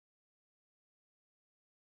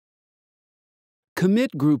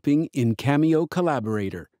Commit grouping in Cameo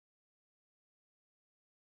Collaborator.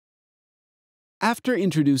 After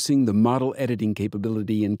introducing the model editing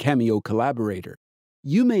capability in Cameo Collaborator,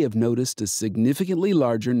 you may have noticed a significantly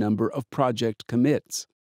larger number of project commits.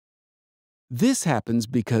 This happens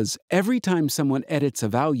because every time someone edits a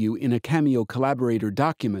value in a Cameo Collaborator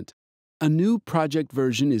document, a new project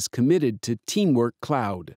version is committed to Teamwork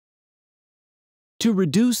Cloud. To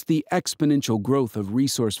reduce the exponential growth of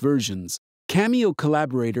resource versions, Cameo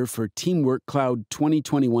Collaborator for Teamwork Cloud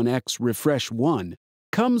 2021X Refresh1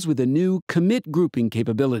 comes with a new commit grouping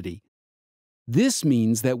capability. This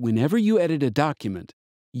means that whenever you edit a document,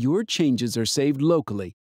 your changes are saved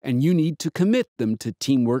locally and you need to commit them to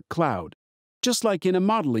Teamwork Cloud, just like in a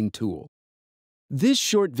modeling tool. This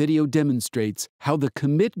short video demonstrates how the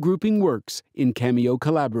commit grouping works in Cameo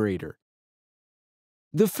Collaborator.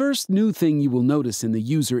 The first new thing you will notice in the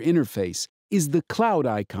user interface is the cloud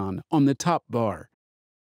icon on the top bar.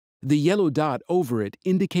 The yellow dot over it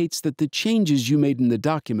indicates that the changes you made in the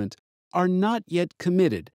document are not yet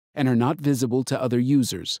committed and are not visible to other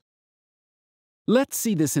users. Let's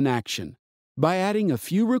see this in action by adding a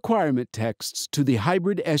few requirement texts to the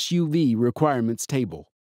Hybrid SUV requirements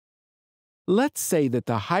table. Let's say that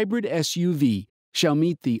the hybrid SUV shall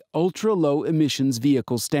meet the ultra-low emissions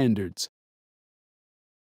vehicle standards.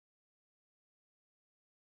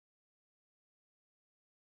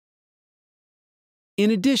 In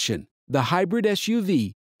addition, the hybrid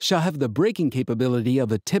SUV shall have the braking capability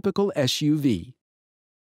of a typical SUV.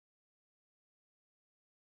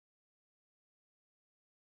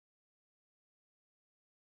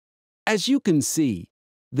 As you can see,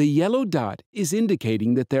 the yellow dot is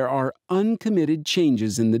indicating that there are uncommitted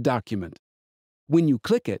changes in the document. When you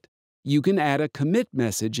click it, you can add a commit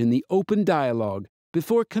message in the open dialog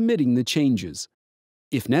before committing the changes.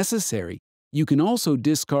 If necessary, you can also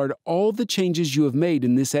discard all the changes you have made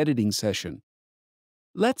in this editing session.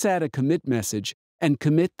 Let's add a commit message and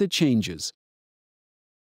commit the changes.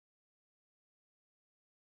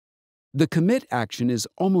 The commit action is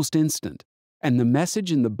almost instant, and the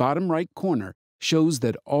message in the bottom right corner shows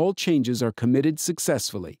that all changes are committed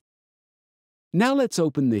successfully. Now let's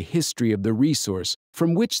open the history of the resource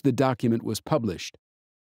from which the document was published.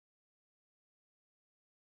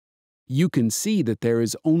 You can see that there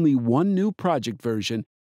is only one new project version,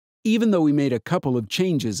 even though we made a couple of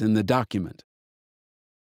changes in the document.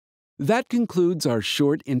 That concludes our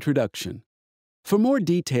short introduction. For more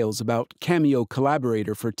details about Cameo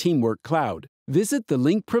Collaborator for Teamwork Cloud, visit the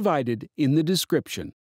link provided in the description.